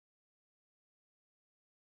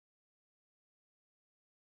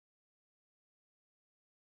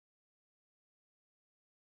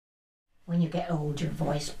When you get old, your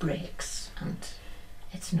voice breaks and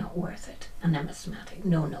it's not worth it. An asthmatic.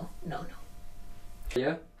 No, no, no, no.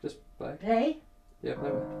 Yeah, just play. Play? Yeah,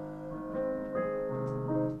 play.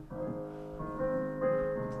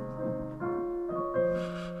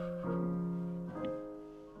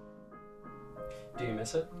 Do you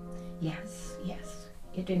miss it? Yes, yes.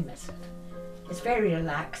 You do miss it. It's very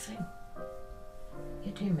relaxing.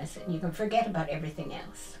 You do miss it. You can forget about everything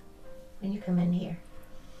else when you come in here.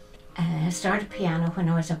 I started piano when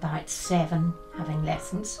I was about 7, having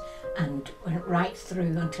lessons, and went right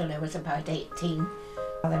through until I was about 18. My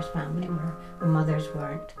father's family were, my mother's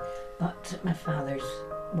weren't, but my father's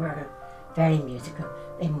were very musical.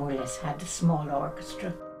 They more or less had a small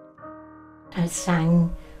orchestra. I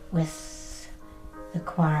sang with the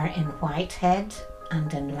choir in Whitehead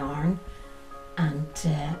and in Larne, and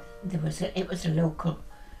it was a local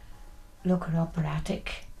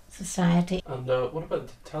operatic society. And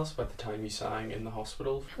tell us about the time you sang in the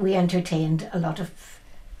hospital. We entertained a lot of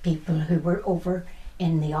people who were over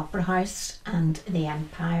in the Opera House and the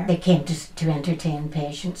Empire. They came to entertain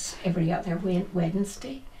patients every other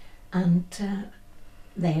Wednesday, and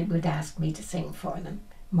they would ask me to sing for them.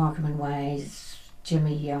 Markham and Wise,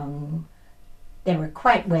 Jimmy Young, they were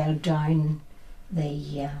quite well down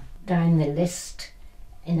the list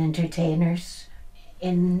in entertainers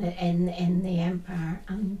in the Empire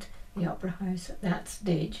and the Opera House at that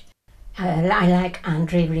stage. I like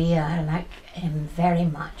Andre Ria. I like him very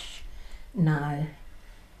much now.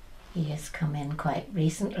 He has come in quite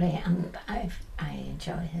recently, and I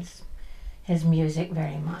enjoy his music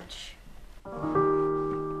very much.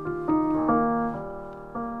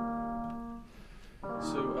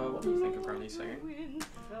 So, what do you think of Granny singing?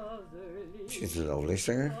 She's a lovely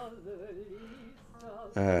singer.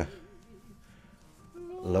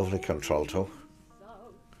 Lovely contralto.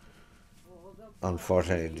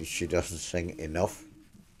 Unfortunately, she doesn't sing enough.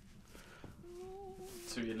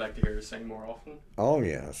 So you'd like to hear her sing more often? Oh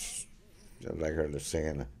yes, I'd like her to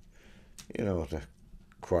sing in, with a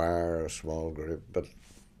choir or a small group, but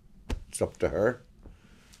it's up to her.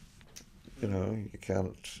 You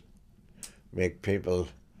can't make people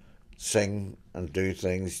sing and do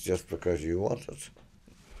things just because you want it.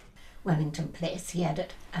 Wellington Place, he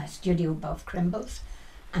had a studio above Crimble's,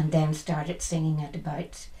 and then started singing at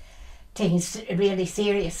about, taking really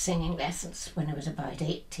serious singing lessons when I was about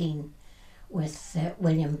 18 with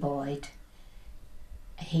William Boyd.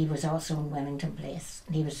 He was also in Wellington Place.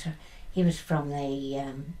 He was from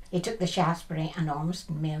he took the Shaftesbury and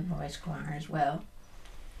Ormiston Male Boys Choir as well.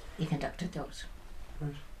 He conducted those.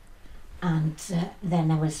 Right. And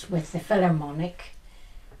then I was with the Philharmonic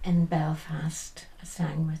in Belfast. I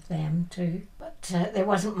sang with them too. But there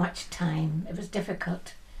wasn't much time. It was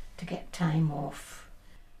difficult to get time off.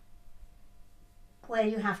 Well,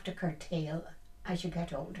 you have to curtail as you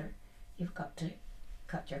get older. You've got to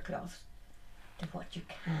cut your cloth to what you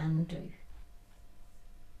can do.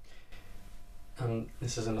 And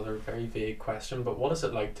this is another very vague question, but what is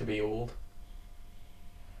it like to be old?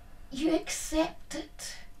 You accept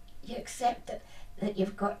it. You accept that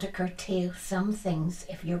you've got to curtail some things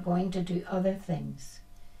if you're going to do other things.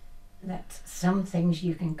 That some things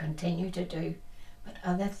you can continue to do, but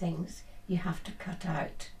other things you have to cut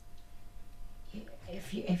out.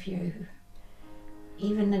 If you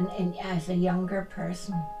even as a younger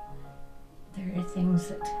person, there are things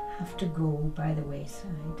that have to go by the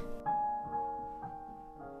wayside.